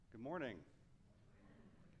Morning.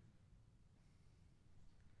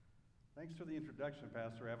 Thanks for the introduction,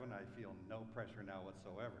 Pastor Evan. I feel no pressure now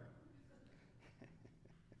whatsoever.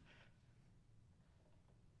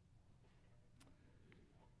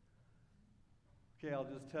 Okay, I'll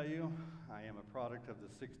just tell you, I am a product of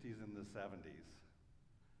the 60s and the 70s.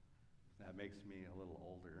 That makes me a little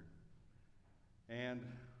older. And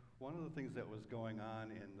one of the things that was going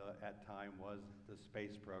on at time was the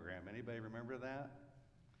space program. Anybody remember that?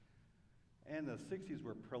 And the 60s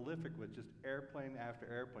were prolific with just airplane after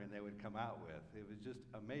airplane they would come out with. It was just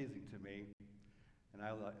amazing to me. And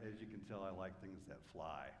as you can tell, I like things that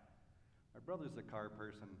fly. My brother's a car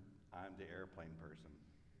person. I'm the airplane person.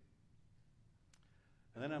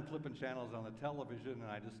 And then I'm flipping channels on the television and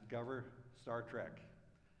I discover Star Trek.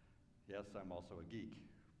 Yes, I'm also a geek.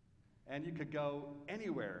 And you could go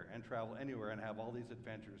anywhere and travel anywhere and have all these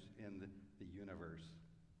adventures in the universe.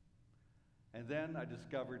 And then I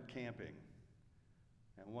discovered camping.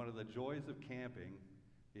 And one of the joys of camping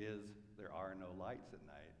is there are no lights at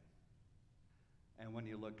night. And when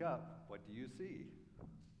you look up, what do you see?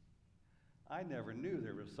 I never knew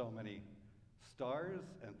there were so many stars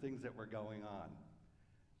and things that were going on.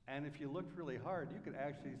 And if you looked really hard, you could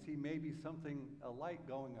actually see maybe a light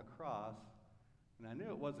going across. And I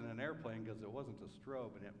knew it wasn't an airplane because it wasn't a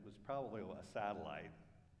strobe, and it was probably a satellite.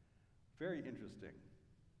 Very interesting.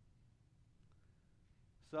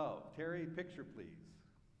 So, Terry, picture please.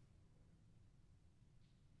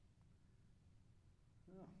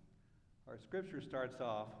 Oh. Our scripture starts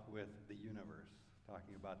off with the universe,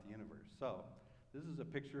 talking about the universe. So, this is a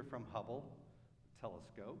picture from Hubble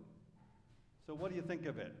telescope. So what do you think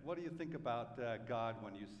of it? What do you think about God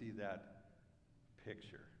when you see that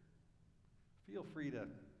picture? Feel free to,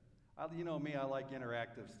 you know me, I like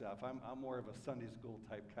interactive stuff. I'm more of a Sunday school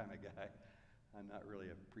type kind of guy. I'm not really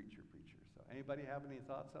a preacher. So anybody have any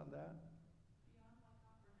thoughts on that?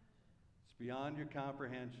 It's beyond your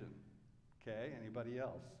comprehension. Okay, anybody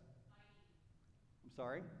else? Mighty. I'm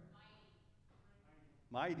sorry?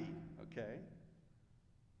 Mighty. Okay.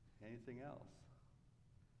 Anything else?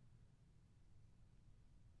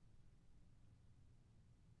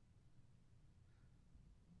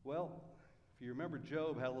 Well, if you remember,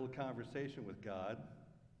 Job had a little conversation with God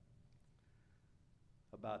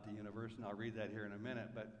about the universe, and I'll read that here in a minute,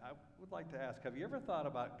 but I would like to ask, have you ever thought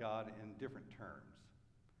about God in different terms?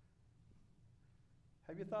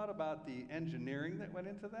 Have you thought about the engineering that went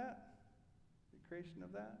into that? The creation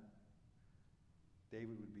of that?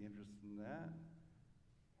 David would be interested in that.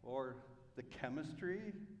 Or the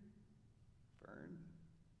chemistry? Vern?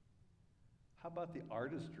 How about the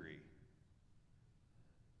artistry?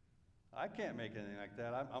 I can't make anything like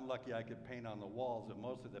that. I'm lucky I could paint on the walls, and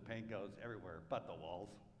most of the paint goes everywhere but the walls.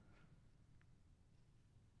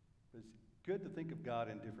 It's good to think of God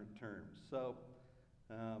in different terms. So,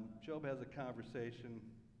 Job has a conversation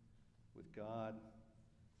with God.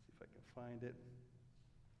 Let's see if I can find it.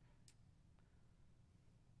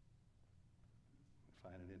 I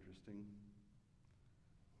find it interesting.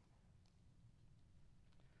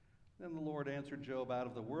 Then the Lord answered Job out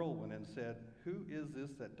of the whirlwind and said, "Who is this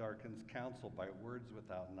that darkens counsel by words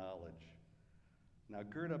without knowledge? Now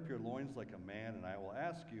gird up your loins like a man, and I will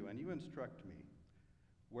ask you, and you instruct me.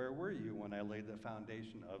 Where were you when I laid the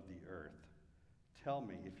foundation of the earth? Tell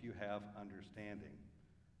me if you have understanding.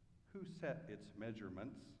 Who set its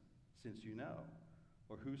measurements, since you know?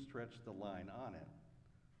 Or who stretched the line on it?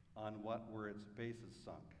 On what were its bases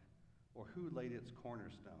sunk? Or who laid its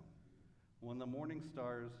cornerstone? When the morning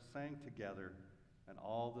stars sang together and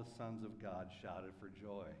all the sons of God shouted for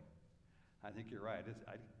joy." I think you're right.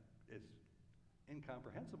 It's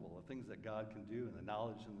incomprehensible, the things that God can do and the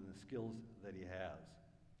knowledge and the skills that he has.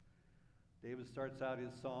 David starts out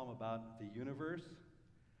his psalm about the universe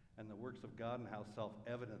and the works of God and how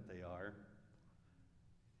self-evident they are,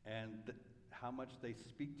 and how much they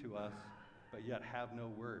speak to us but yet have no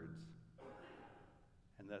words,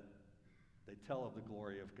 and that they tell of the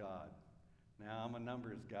glory of God. Now, I'm a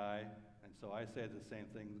numbers guy, and so I say the same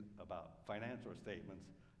thing about financial statements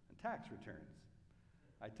and tax returns.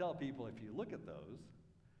 I tell people, if you look at those,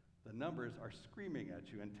 the numbers are screaming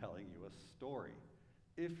at you and telling you a story,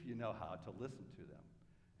 if you know how to listen to them.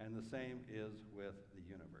 And the same is with the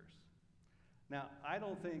universe. Now, I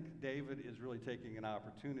don't think David is really taking an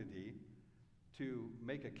opportunity to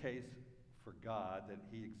make a case for God that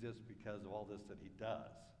he exists because of all this that he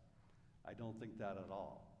does. I don't think that at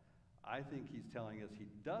all. I think he's telling us he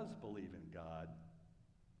does believe in God,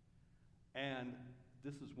 and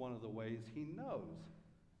this is one of the ways he knows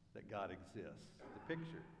that God exists. The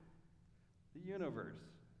picture, the universe,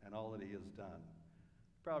 and all that he has done.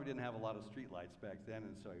 Probably didn't have a lot of street lights back then,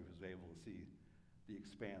 and so he was able to see the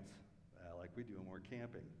expanse like we do when we're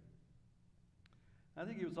camping. I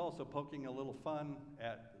think he was also poking a little fun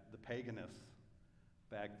at the paganists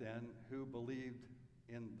back then who believed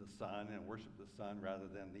in the sun and worshiped the sun rather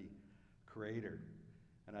than the Creator.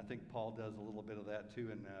 And I think Paul does a little bit of that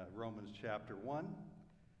too in Romans chapter 1.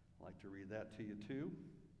 I'd like to read that to you too.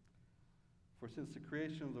 For since the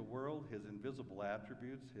creation of the world, his invisible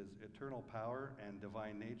attributes, his eternal power and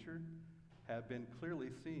divine nature have been clearly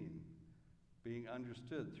seen, being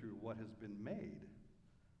understood through what has been made,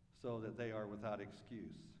 so that they are without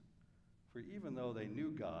excuse. For even though they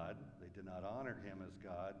knew God, they did not honor him as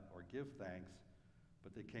God or give thanks,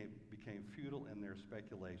 but they became futile in their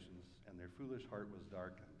speculations, and their foolish heart was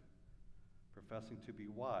darkened. Professing to be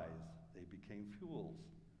wise, they became fools,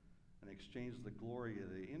 and exchanged the glory of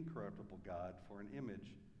the incorruptible God for an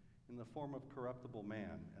image in the form of corruptible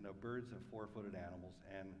man, and of birds and four-footed animals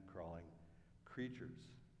and crawling creatures.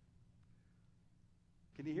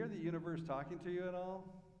 Can you hear the universe talking to you at all?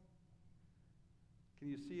 Can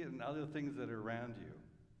you see it in other things that are around you?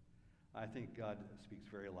 I think God speaks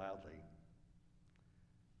very loudly.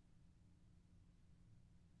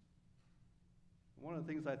 One of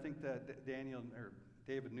the things I think that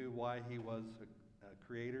David knew why he was a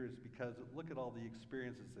creator is because look at all the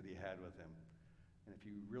experiences that he had with him. And if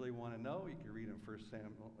you really want to know, you can read in 1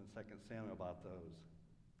 Samuel and 2 Samuel about those.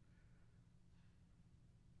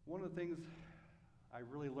 One of the things I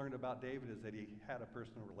really learned about David is that he had a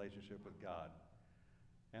personal relationship with God.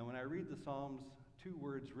 And when I read the Psalms, two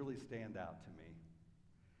words really stand out to me.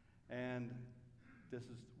 And this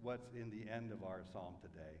is what's in the end of our psalm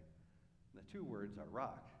today. The two words are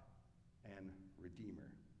rock and redeemer.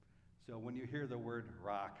 So when you hear the word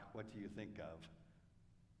rock, what do you think of?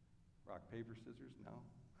 Rock, paper, scissors?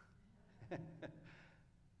 No?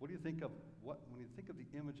 What do you think of, when you think of the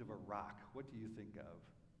image of a rock, what do you think of?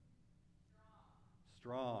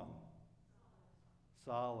 Strong.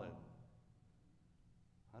 Solid.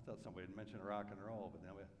 I thought somebody had mentioned rock and roll, but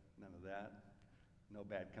none of that. No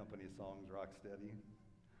Bad Company songs, rock steady.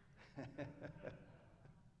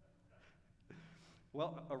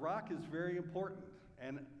 Well, a rock is very important.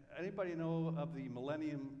 And anybody know of the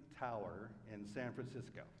Millennium Tower in San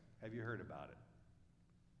Francisco? Have you heard about it?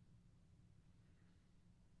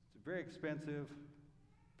 It's a very expensive,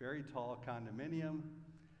 very tall condominium.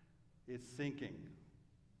 It's sinking,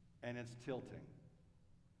 and it's tilting.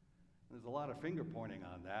 There's a lot of finger pointing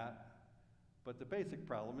on that, but the basic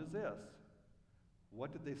problem is this.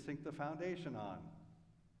 What did they sink the foundation on?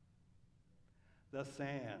 The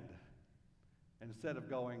sand. Instead of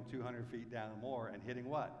going 200 feet down more and hitting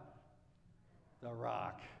what? The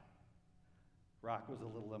rock. Rock was a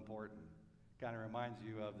little important. Kind of reminds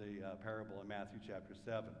you of the parable in Matthew chapter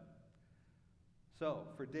 7. So,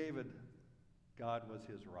 for David, God was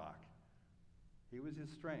his rock. He was his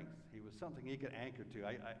strength. He was something he could anchor to.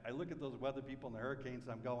 I look at those weather people and the hurricanes,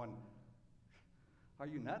 and I'm going, are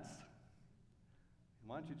you nuts?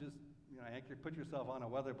 Why don't you just put yourself on a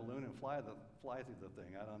weather balloon and fly through the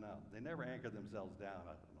thing? I don't know. They never anchor themselves down.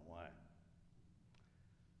 I don't know why.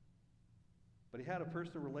 But he had a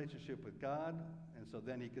personal relationship with God, and so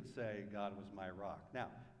then he could say, God was my rock. Now,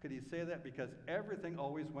 could he say that because everything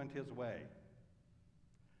always went his way?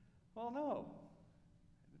 Well, no.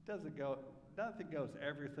 It doesn't go. Nothing goes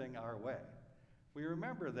everything our way. We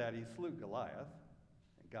remember that he slew Goliath,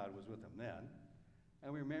 and God was with him then.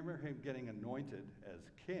 And we remember him getting anointed as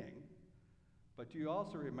king. But do you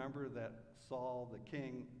also remember that Saul, the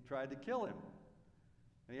king, tried to kill him?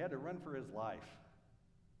 And he had to run for his life.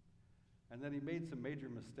 And then he made some major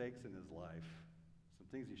mistakes in his life, some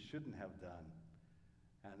things he shouldn't have done.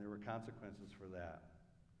 And there were consequences for that.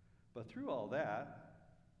 But through all that,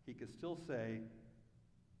 he could still say,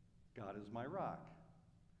 God is my rock.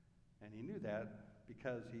 And he knew that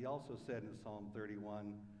because he also said in Psalm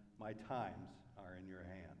 31, my times are in your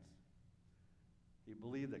hands. He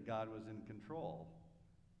believed that God was in control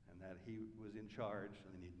and that he was in charge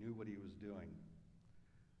and he knew what he was doing.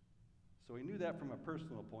 So he knew that from a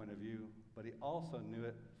personal point of view, but he also knew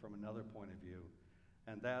it from another point of view,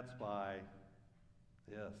 and that's by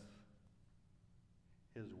this,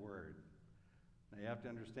 his word. Now you have to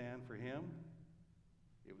understand, for him,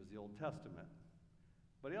 it was the Old Testament.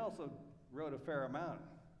 But he also wrote a fair amount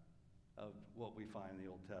of what we find in the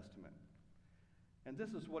Old Testament. And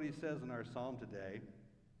this is what he says in our psalm today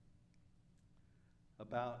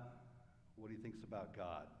about what he thinks about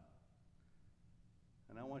God.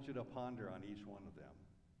 And I want you to ponder on each one of them.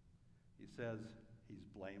 He says he's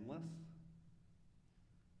blameless,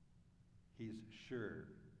 he's sure,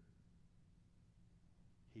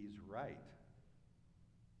 he's right,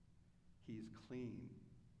 He's clean.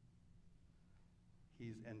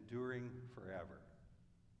 He's enduring forever.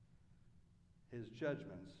 His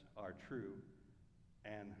judgments are true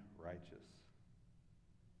and righteous.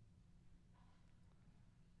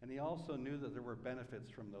 And he also knew that there were benefits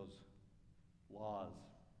from those laws.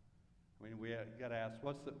 I mean, we got to ask,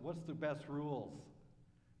 what's the best rules?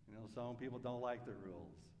 You know, some people don't like the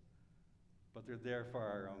rules, but they're there for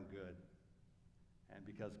our own good and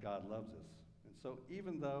because God loves us. And so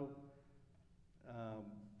even though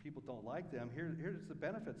people don't like them, here's the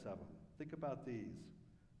benefits of them. Think about these.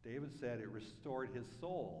 David said it restored his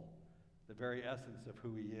soul, the very essence of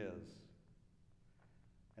who he is,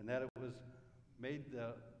 and that it was made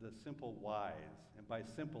the simple wise. And by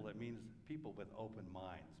simple, it means people with open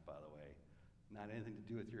minds, by the way. Not anything to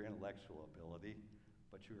do with your intellectual ability,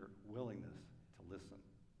 but your willingness to listen.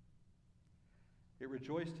 It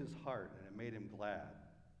rejoiced his heart, and it made him glad.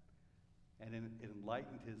 And it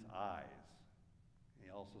enlightened his eyes. He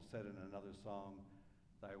also said in another song,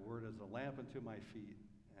 "Thy word is a lamp unto my feet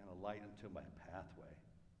and a light unto my pathway."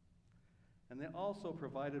 And they also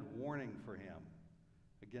provided warning for him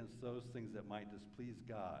against those things that might displease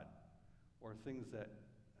God or things that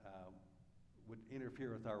would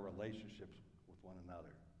interfere with our relationships with one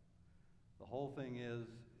another. The whole thing is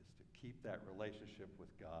to keep that relationship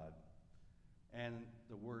with God, and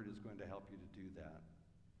the Word is going to help you to do that.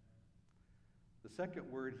 The second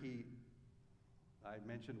word I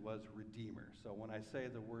mentioned was Redeemer. So when I say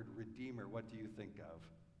the word Redeemer, what do you think of?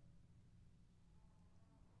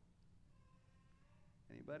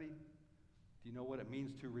 Anybody? Do you know what it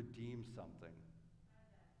means to redeem something?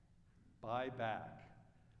 Buy back.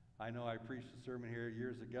 I know I preached a sermon here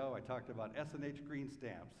years ago. I talked about S&H green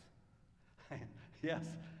stamps. Yes,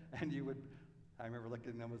 and I remember looking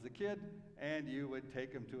at them as a kid, and you would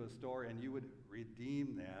take them to a store and you would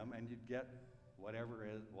redeem them and you'd get whatever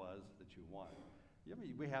it was that you want.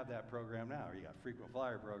 We have that program now. You got frequent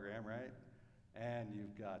flyer program, right? And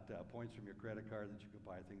you've got points from your credit card that you can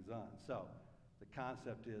buy things on. So the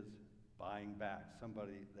concept is buying back,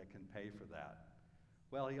 somebody that can pay for that.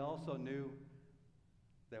 Well, he also knew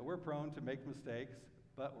that we're prone to make mistakes,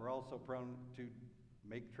 but we're also prone to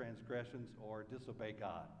make transgressions or disobey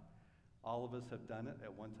God. All of us have done it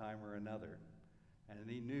at one time or another. And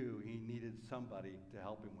he knew he needed somebody to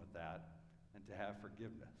help him with that and to have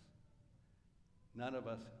forgiveness. None of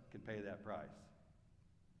us can pay that price.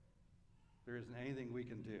 There isn't anything we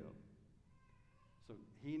can do. So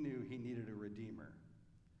he knew he needed a redeemer.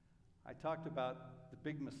 I talked about the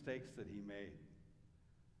big mistakes that he made.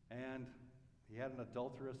 And he had an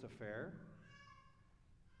adulterous affair.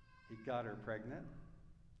 He got her pregnant.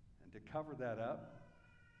 And to cover that up,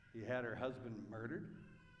 he had her husband murdered.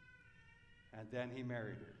 And then he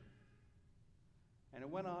married her. And it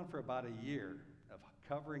went on for about a year of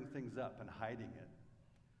covering things up and hiding it.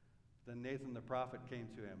 Then Nathan the prophet came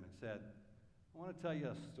to him and said, "I want to tell you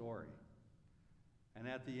a story." And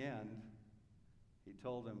at the end, he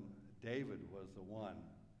told him David was the one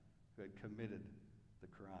who had committed the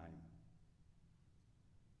crime.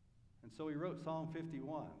 And so he wrote Psalm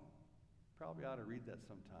 51. Probably ought to read that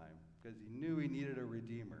sometime, because he knew he needed a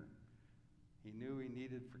redeemer. He knew he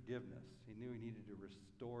needed forgiveness. He knew he needed to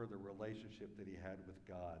restore the relationship that he had with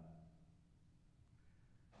God.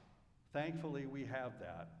 Thankfully, we have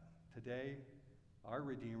that. Today, our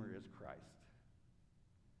Redeemer is Christ.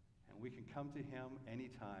 And we can come to him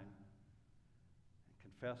anytime and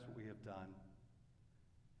confess what we have done,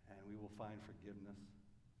 and we will find forgiveness,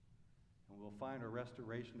 and we'll find a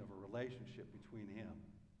restoration of a relationship between him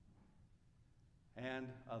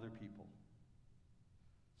and other people.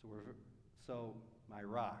 So my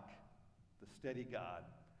rock, the steady God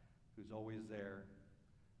who's always there,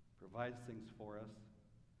 provides things for us,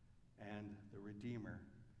 and the Redeemer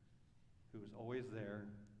who is always there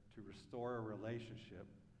to restore a relationship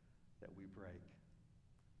that we break.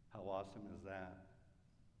 How awesome is that?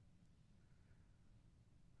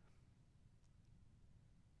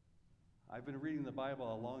 I've been reading the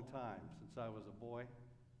Bible a long time, since I was a boy.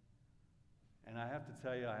 And I have to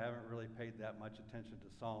tell you, I haven't really paid that much attention to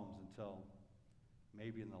Psalms until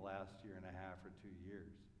maybe in the last year and a half or 2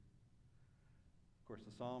 years. Of course,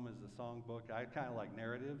 the Psalm is a song book. I kind of like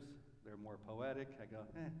narratives. They're more poetic. I go,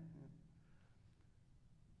 eh.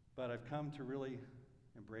 But I've come to really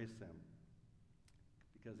embrace them,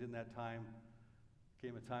 because in that time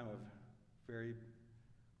came a time of very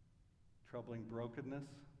troubling brokenness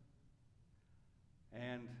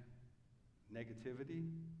and negativity.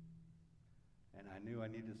 And I knew I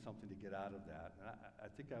needed something to get out of that. And I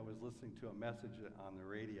think I was listening to a message on the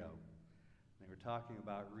radio. They were talking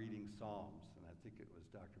about reading Psalms, and I think it was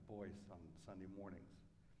Dr. Boyce on Sunday mornings.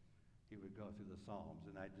 he would go through the Psalms.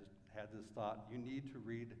 And I just had this thought, you need to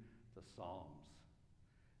read the Psalms.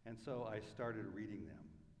 And so I started reading them.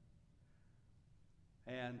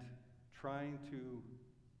 And trying to,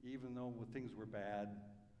 even though things were bad,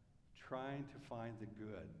 trying to find the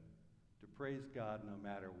good, to praise God no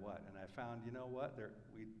matter what. And I found, you know what?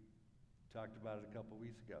 We talked about it a couple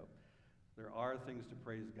weeks ago. There are things to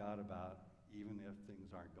praise God about, even if things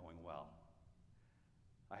aren't going well.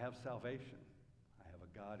 I have salvation. I have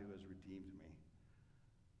a God who has redeemed me.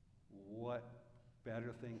 What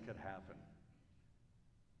better thing could happen?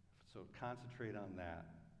 So concentrate on that.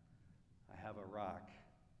 I have a rock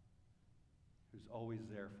who's always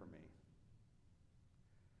there for me.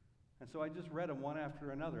 And so I just read them one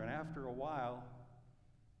after another. And after a while,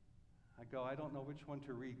 I go, I don't know which one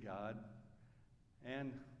to read, God.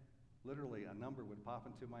 And literally a number would pop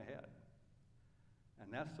into my head.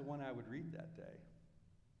 And that's the one I would read that day.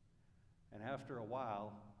 And after a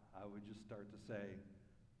while, I would just start to say,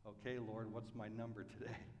 okay, Lord, what's my number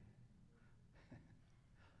today?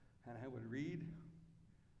 And I would read,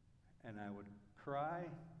 and I would cry.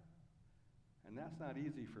 And that's not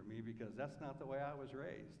easy for me because that's not the way I was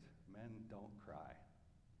raised. Men don't cry.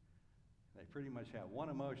 They pretty much have one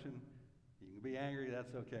emotion. You can be angry,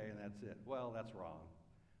 that's okay, and that's it. Well, that's wrong.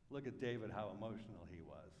 Look at David, how emotional he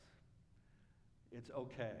was. It's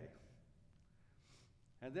okay.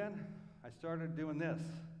 And then I started doing this.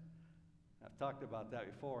 I've talked about that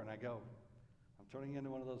before, and I go, I'm turning into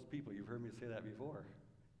one of those people. You've heard me say that before.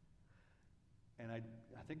 And I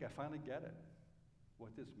think I finally get it,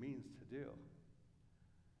 what this means to do.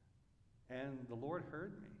 And the Lord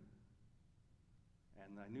heard me.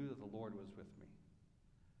 And I knew that the Lord was with me.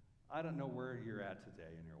 I don't know where you're at today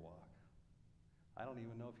in your walk. I don't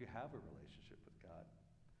even know if you have a relationship with God.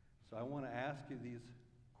 So I want to ask you these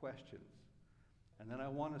questions. And then I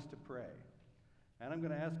want us to pray. And I'm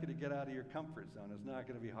going to ask you to get out of your comfort zone. It's not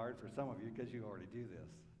going to be hard for some of you because you already do this.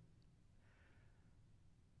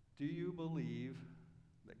 Do you believe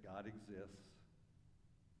that God exists?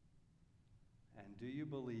 And do you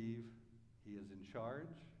believe he is in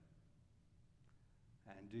charge?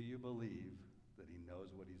 And do you believe that he knows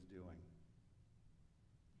what he's doing?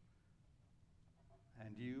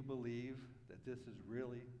 And do you believe that this is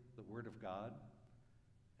really the Word of God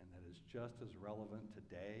and that it's just as relevant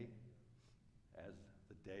today as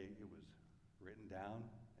the day it was written down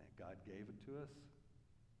and God gave it to us?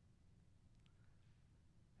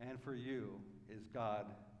 And for you, is God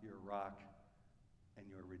your rock and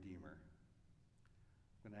your Redeemer?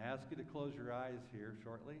 I'm going to ask you to close your eyes here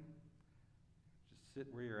shortly. Just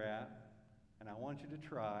sit where you're at, and I want you to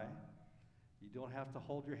try. You don't have to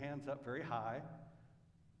hold your hands up very high.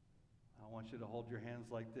 I want you to hold your hands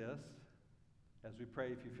like this as we pray,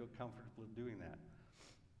 if you feel comfortable doing that.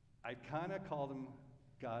 I kind of call them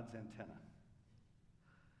God's antenna.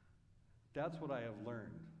 That's what I have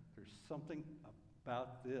learned. There's something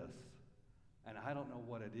about this, and I don't know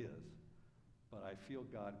what it is, but I feel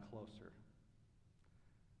God closer.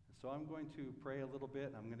 So I'm going to pray a little bit,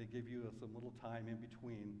 and I'm going to give you some little time in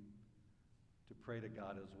between to pray to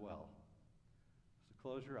God as well. So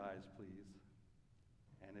close your eyes, please.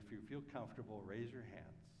 And if you feel comfortable, raise your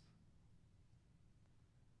hands.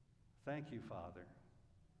 Thank you, Father,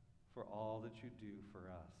 for all that you do for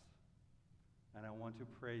us. And I want to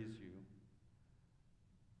praise you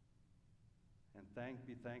and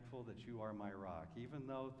be thankful that you are my rock, even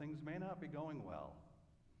though things may not be going well.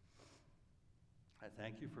 I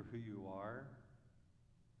thank you for who you are,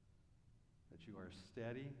 that you are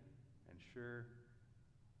steady and sure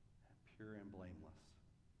and pure and blameless.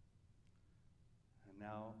 And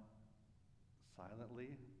now, silently,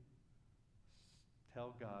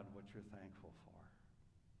 tell God what you're thankful for.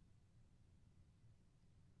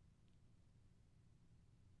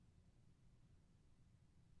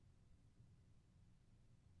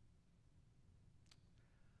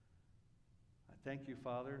 Thank you,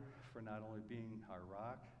 Father, for not only being our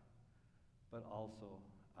rock, but also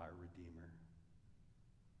our Redeemer.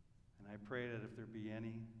 And I pray that if there be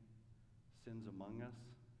any sins among us,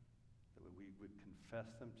 that we would confess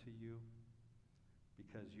them to you,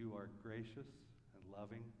 because you are gracious and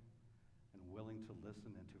loving and willing to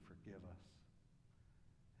listen and to forgive us.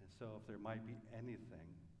 And so if there might be anything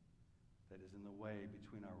that is in the way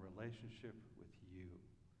between our relationship with you,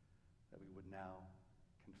 that we would now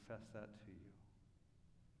confess that to you.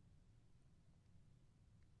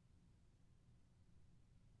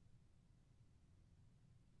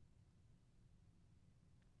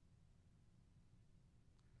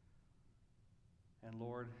 And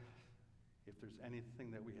Lord, if there's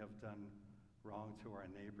anything that we have done wrong to our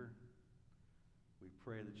neighbor, we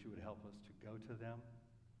pray that you would help us to go to them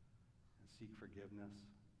seek forgiveness.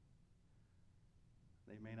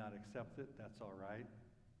 They may not accept it, that's all right,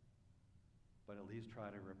 but at least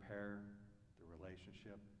try to repair the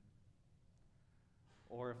relationship.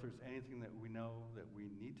 Or if there's anything that we know that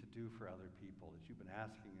we need to do for other people that you've been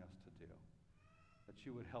asking us to do, that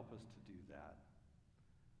you would help us to do that.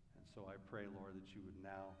 And so I pray, Lord, that you would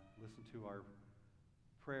now listen to our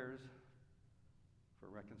prayers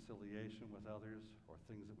for reconciliation with others or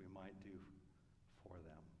things that we might do for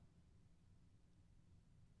them.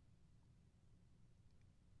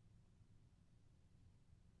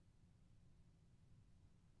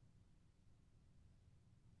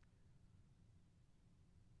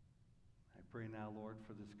 I pray now, Lord,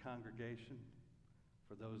 for this congregation,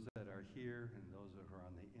 for those that are here and those that are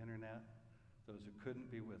on the internet, those who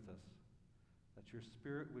couldn't be with us, that your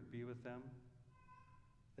Spirit would be with them,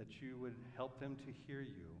 that you would help them to hear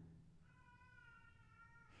you,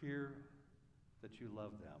 hear that you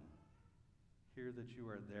love them, hear that you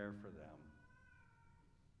are there for them.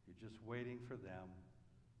 You're just waiting for them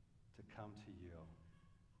to come to you.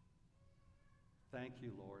 Thank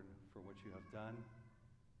you, Lord, for what you have done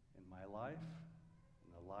in my life,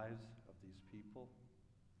 in the lives of these people.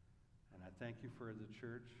 And I thank you for the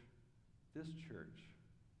church, this church,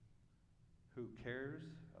 who cares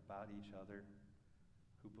about each other,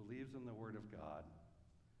 who believes in the Word of God,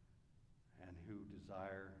 and who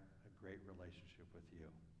desire a great relationship with you.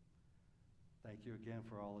 Thank you again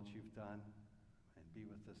for all that you've done, and be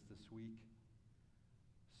with us this week.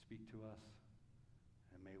 Speak to us,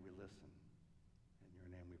 and may we listen. In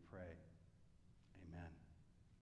your name we pray.